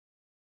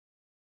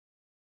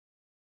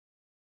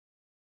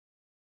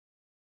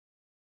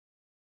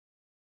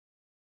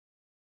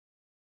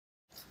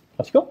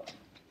Off you go.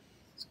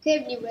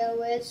 Caveney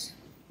Railways,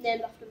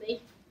 named after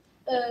me.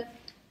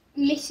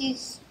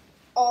 Misses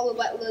all the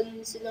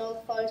wetlands and all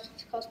the forests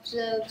because it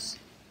preserves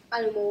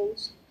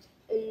animals.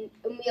 And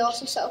we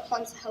also set up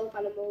plans to help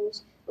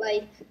animals,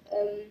 like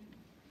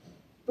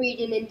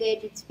breeding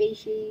endangered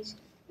species.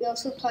 We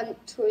also planted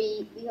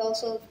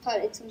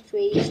some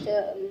trees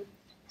to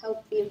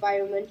help the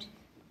environment.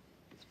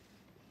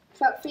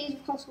 Track fees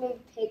of course won't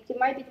be picked. It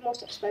might be the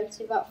most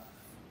expensive at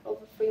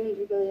over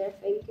 300 million, I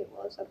think it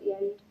was at the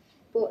end.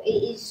 But it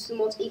is the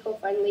most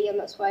eco-friendly, and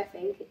that's why I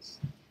think it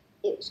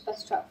was the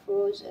best track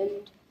for us.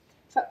 And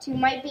track 2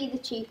 might be the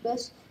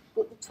cheapest,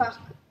 but the track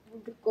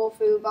would go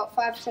through about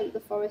 5% of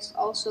the forest,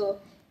 also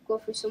go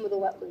through some of the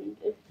wetlands.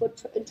 But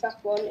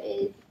track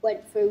 1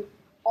 went through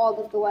all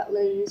of the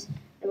wetlands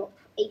and about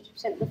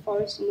 80% of the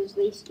forest and was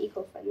least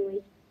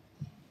eco-friendly.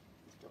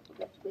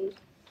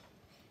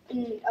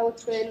 And our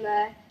train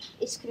there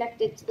is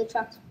connected to the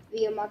tracks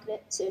via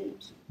magnets,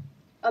 and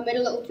I made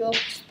a little joke,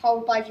 it's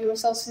powered by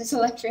Duracell, so it's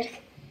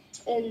electric.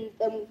 And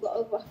then we've got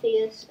a graph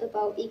here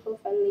about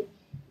eco-friendly.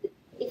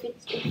 If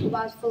the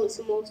bar's full, it's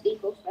the most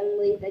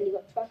eco-friendly. Then you've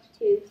got track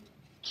 2,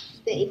 it's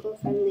a bit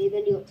eco-friendly.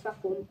 Then you've got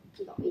track 1,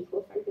 not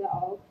eco-friendly at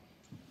all.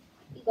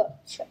 You've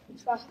got track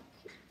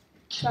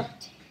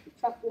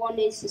 1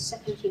 is the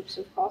second cheapest,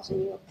 of course,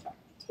 and you've got track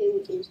 2,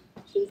 which is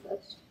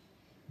cheapest.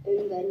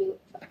 And then you've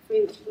got track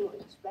 3, which is the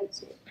most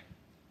expensive.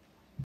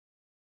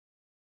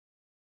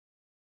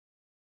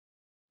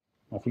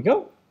 Off you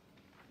go.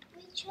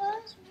 We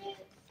chose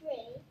Route 3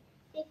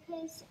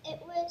 because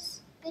it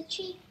was the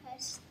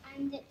cheapest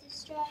and it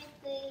destroyed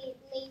the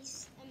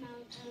least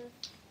amount of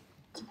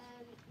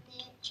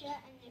nature,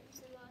 and it was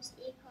the most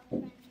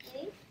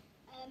eco-friendly.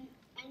 And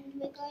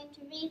we're going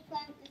to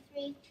replant the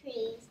 3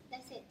 trees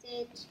that it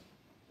did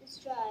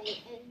destroy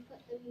and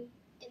put them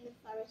in the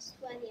forest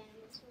where the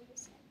animals will be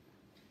safe.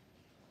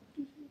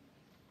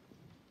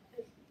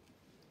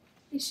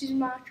 This is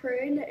my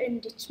train,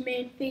 and its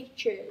main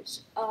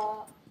features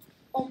are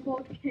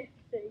onboard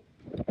safety,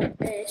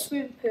 a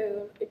swimming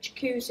pool, a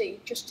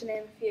jacuzzi, just to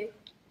name a few.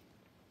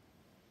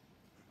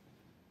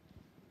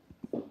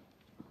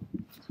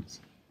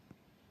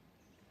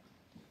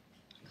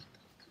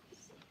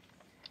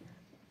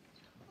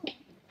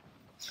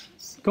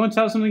 Go and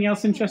tell us something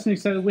else interesting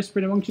instead of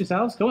whispering amongst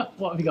yourselves. Go on,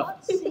 what have you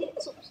got?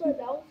 It's upside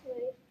down for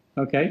me.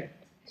 Okay.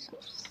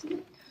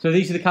 So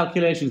these are the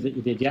calculations that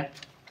you did, yeah?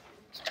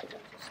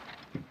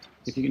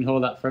 If you can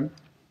hold that from.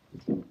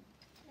 The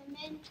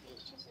main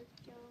features of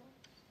Joe.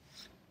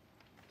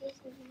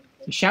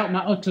 Shout,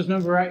 Matt, us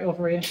number right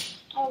over here.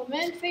 Our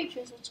main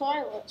features are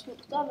toilets,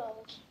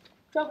 McDonald's,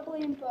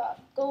 trampoline park,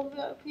 gold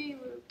VIP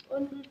room,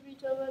 100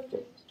 retail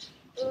vendors,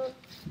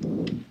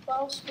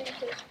 12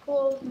 speakers,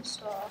 clothing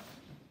store,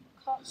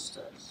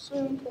 Costa,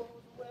 swimming pool,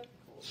 wave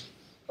pool,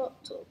 hot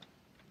tub,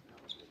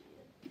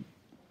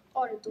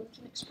 or a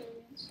dungeon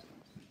experience.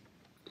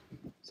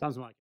 Sounds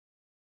like.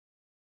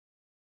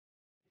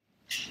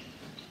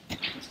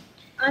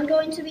 I'm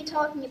going to be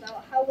talking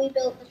about how we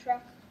built the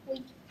track.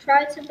 We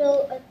tried to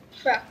build a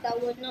track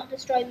that would not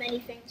destroy many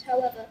things.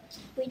 However,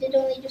 we did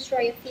only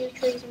destroy a few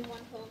trees in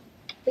one home.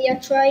 We are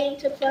trying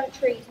to plant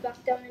trees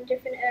back down in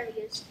different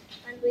areas,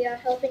 and we are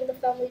helping the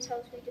family's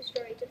house we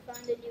destroyed to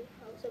find a new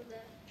house of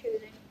their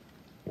choosing.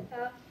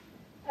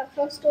 Our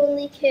cost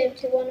only came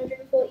to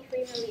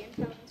 £143 million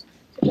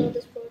to build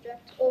this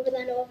project, over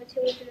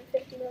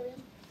 250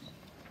 million.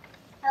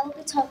 I will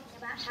be talking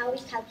about how we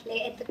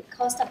calculated the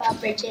cost of our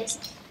bridges.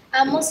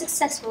 Our most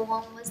successful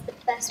one was the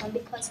first one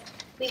because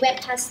we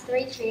went past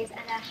 3 trees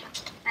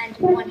and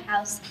 1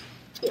 house.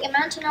 The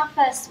amount on our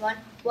first one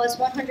was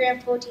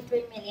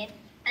 143 million,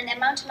 and the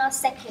amount on our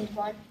second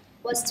one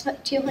was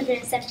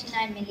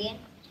 279 million,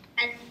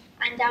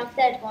 and our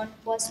third one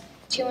was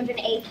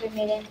 283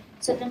 million.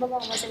 So number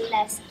 1 was a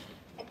less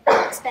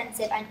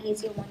expensive and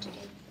easier one to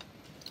do.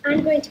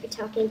 I'm going to be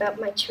talking about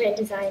my train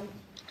design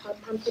called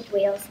Pampered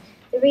Wheels.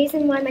 The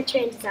reason why my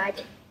train design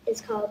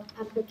is called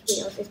Pampered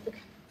Wheels is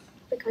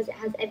because it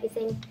has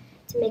everything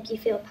to make you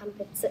feel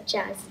pampered, such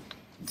as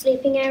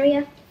sleeping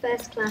area,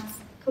 first class,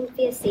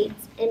 comfier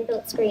seats,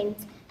 inbuilt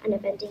screens, and a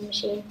vending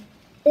machine.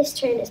 This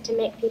train is to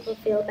make people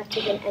feel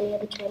better than any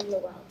other train in the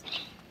world.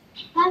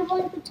 I'm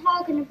going to be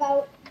talking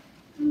about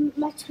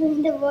my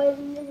train, the Royal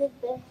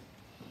Elizabeth.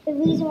 The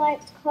reason why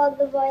it's called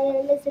the Royal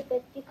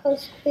Elizabeth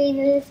because Queen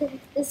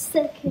Elizabeth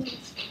II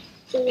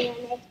being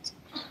in it.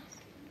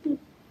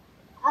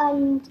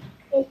 And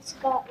it's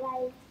got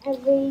like a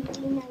really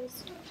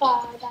nice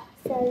bar that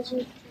sells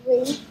you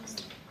drinks,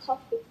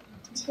 coffee,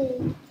 tea,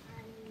 and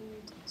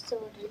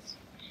sodas.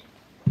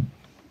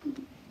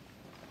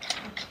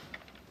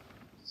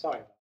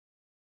 Sorry.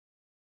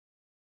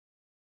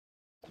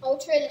 Our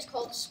train is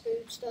called the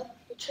Spoonster.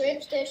 The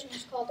train station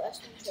is called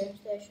Eston Train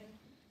Station.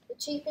 The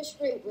cheapest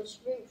route was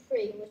Route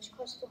 3, which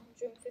cost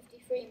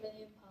 £153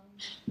 million.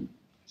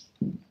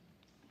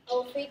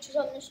 Our features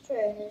on this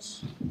train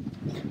is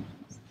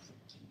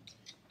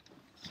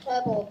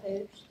turbo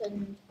boost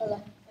and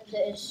it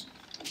is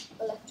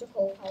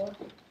electrical power.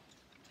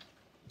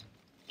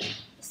 The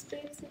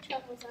speeds it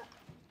travels at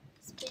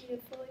being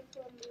 40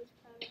 kilometers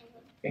per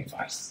hour. Big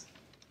voice.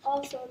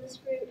 Also, this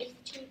route is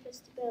the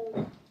cheapest to build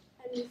and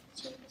is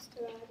the cheapest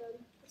to ride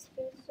on. The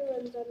speedster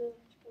runs on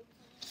electrical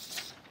power.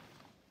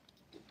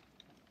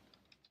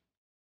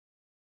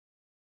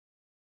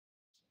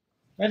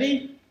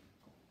 Ready?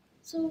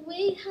 So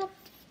we have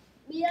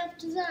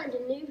designed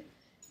a new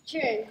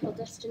train called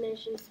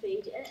Destination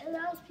Speed. It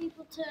allows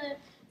people to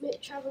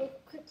travel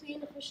quickly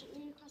and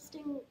efficiently across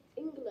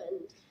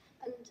England,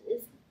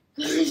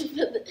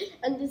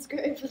 and is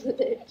great for the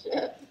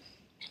nature.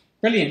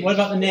 Brilliant. What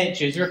about the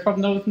nature? Is there a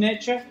problem though with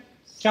nature?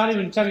 Charlie,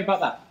 will you tell me about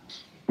that?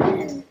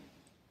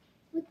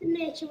 With the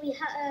nature, we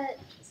had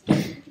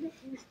a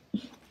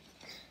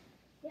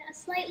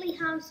slightly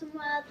harmful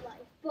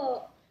wildlife,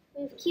 but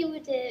we've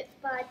cured it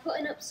by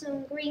putting up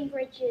some green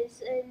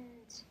bridges and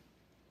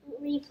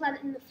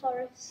replanting the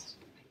forest.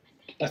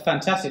 That's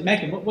fantastic.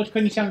 Megan, what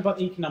can you tell me about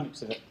the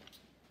economics of it?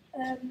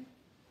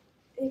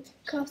 It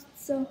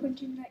costs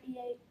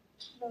 198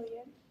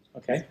 million,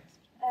 Okay.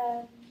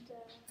 and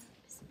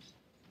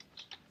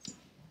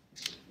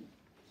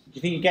Do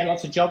you think you get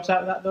lots of jobs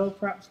out of that though,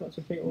 perhaps? Lots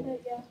of people?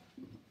 yeah.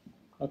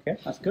 Okay,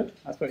 that's good.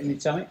 That's what you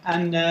need to tell me.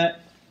 And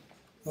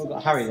we've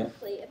got Harry there.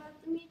 Basically,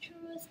 about the mutual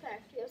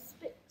respect, we have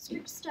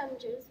strict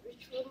standards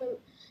which will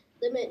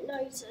limit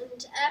noise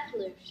and air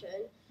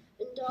pollution,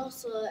 and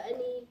also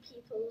any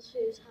people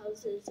whose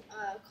houses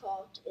are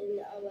caught in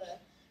our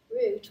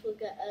route will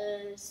get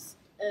a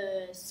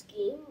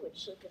scheme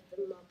which will give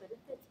them more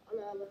benefits on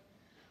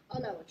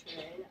our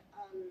train,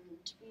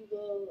 and we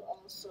will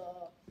also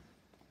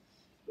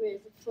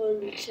raise a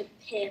fund to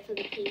pay for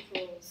the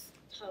people's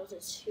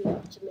houses who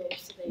have to move,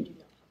 so they do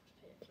not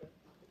have to pay for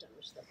the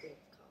damage that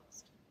we've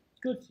caused.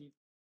 Good.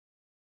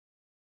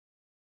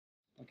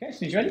 Okay, so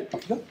you ready?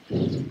 Off you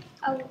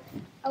go.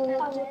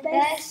 Our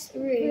best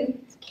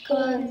route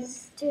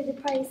comes To the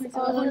price of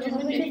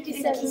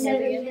 157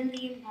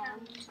 million.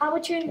 Our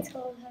train is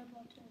called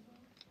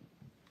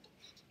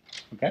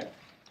Okay.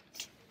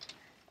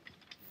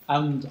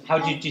 And how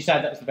did you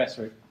decide that was the best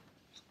route?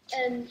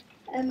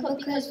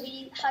 Because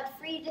we had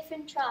 3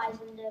 different tries,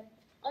 and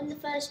on the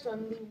first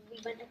one we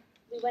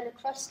went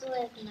across the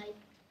lake and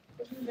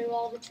through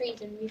all the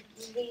trees, and we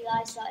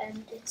realised that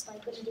it's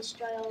like going to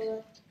destroy all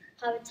the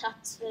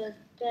habitats for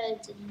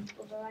birds and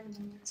other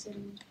animals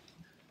and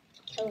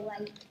kill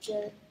like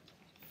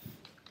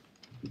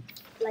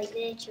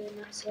nature and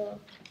that. So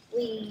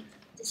we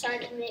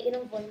decided to make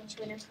another one which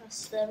went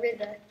across the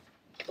river,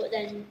 but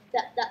then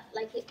that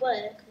like it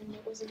worked and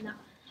it wasn't that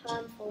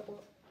harmful,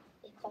 but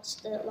it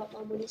cost a lot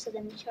more money. So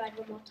then we tried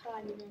one more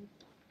time, and then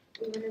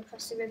we went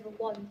across the river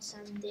once,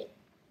 and it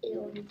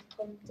only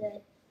became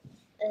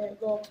a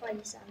low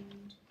price,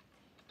 and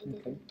it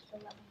didn't kill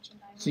that much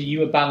environment. So you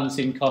were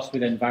balancing cost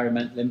with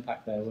environmental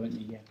impact there, weren't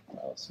you? Yeah.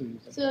 What else were you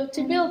saying? So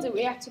to build it,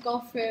 we had to go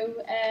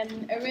through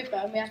a river,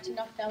 and we had to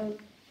knock down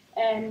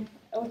a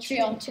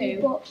tree or two.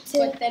 But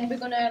then we're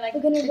gonna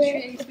the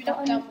trees we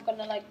knock down, we're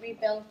gonna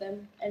rebuild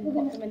them and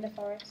put them in the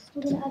forest.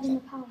 We're going to add in a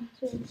pound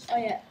too. Oh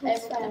yeah,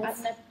 we're gonna add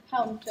in a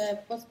pound to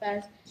bus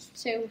fares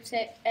to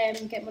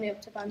get money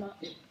up to buy more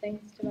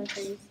things to buy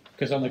trees.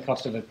 Because on the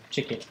cost of a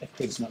ticket, a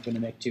quid's not going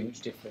to make too much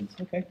difference.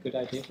 Okay, good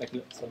idea. Like a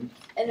little fun.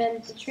 And then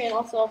the train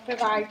also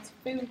provides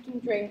food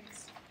and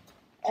drinks,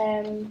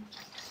 and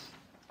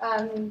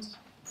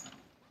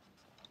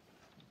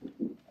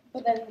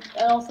but then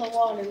also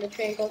warning, the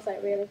train goes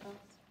really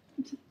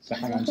fast. So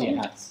hang on to your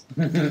hats.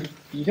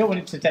 You don't want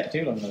it to take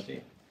too long, though, do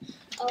you?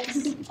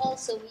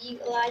 Also, we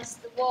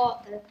utilised the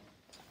water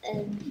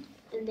and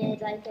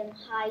made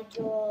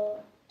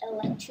hydro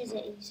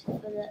electricity for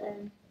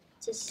the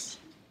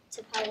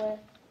to power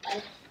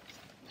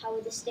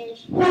the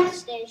station,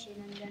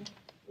 and then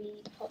we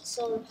put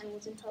solar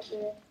panels on top of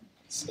the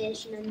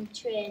station and the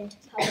train to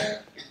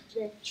power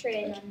the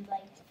train and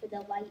for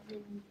the lighting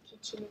in the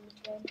kitchen in the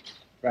train.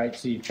 Right,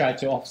 so you tried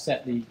to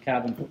offset the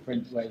carbon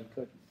footprint where you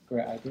could.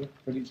 Great idea.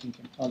 Brilliant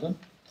thinking. Well done.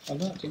 Well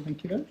done, actually.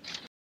 Thank you very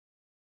much.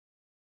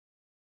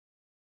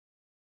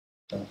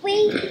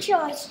 We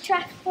chose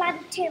track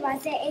plan 2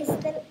 as it is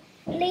the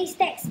least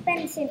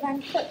expensive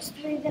and cuts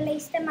through the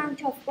least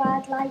amount of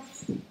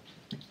wildlife.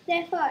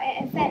 Therefore,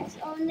 it affects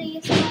only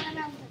a small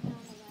amount of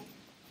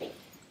wildlife.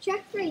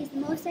 Track 3 is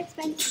the most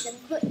expensive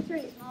and cuts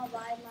through more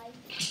wildlife.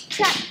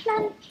 Track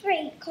plan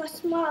 3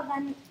 costs more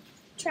than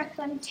track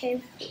plan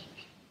 2.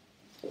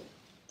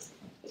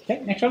 Okay,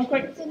 next one,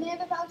 quick. The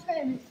name of our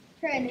train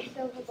is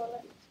Silver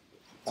Bullet.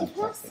 To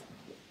pass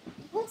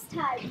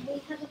time, we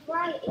have a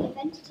variety of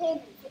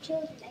entertainment for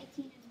children 18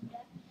 and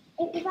under.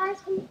 It provides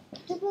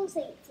comfortable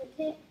seats and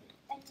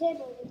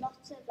tables with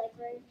lots of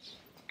legroom.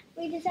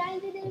 We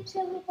designed the new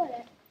Silver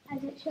Bullet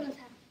as it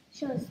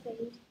shows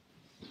speed.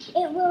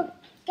 It will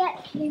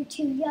get you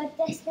to your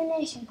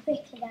destination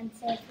quickly and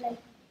safely.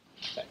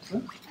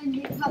 Excellent. And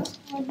it costs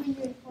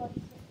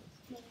 146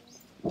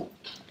 minutes.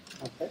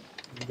 Okay,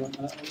 you don't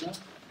know that one now?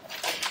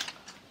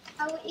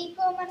 Our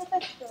Eco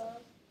Manifesto.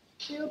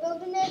 We will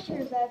build a nature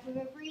reserve with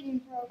a breeding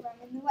program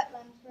in the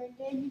wetlands for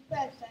endangered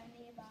birds that are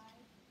nearby.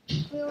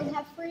 We will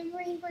have 3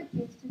 green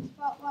bridges to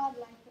support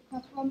wildlife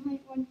cost 1.15 million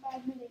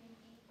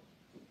each.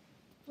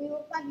 We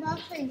will plant more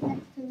trees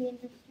next to the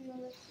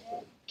industrial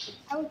estate.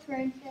 Our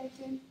train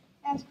station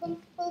has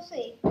comfortable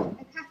seats,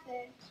 a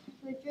cafe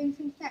with drinks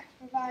and snacks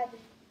provided,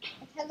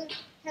 a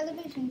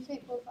television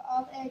suitable for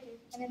all ages,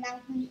 and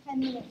announcements 10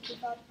 minutes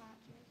before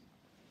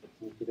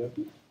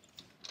departures.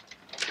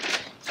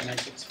 A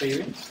nice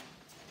experience.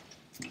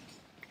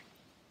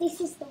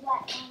 This is the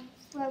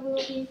wetlands where we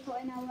will be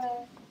putting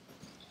our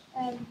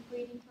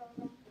breeding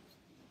program.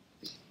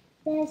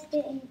 There's the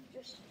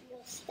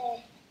industrial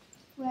estate.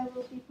 Where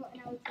we'll be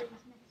putting our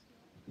trees next to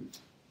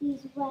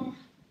it.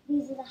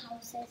 These are the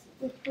houses.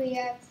 Which we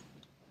have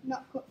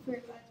not cut through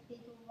as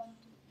people want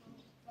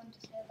to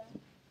stay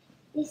there.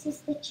 This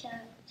is the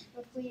church.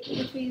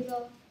 Which we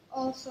will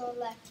also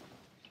left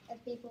as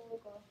people will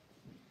go.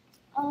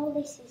 All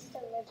this is the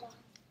river.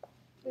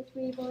 Which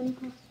we've only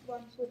crossed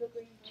once with a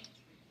green light.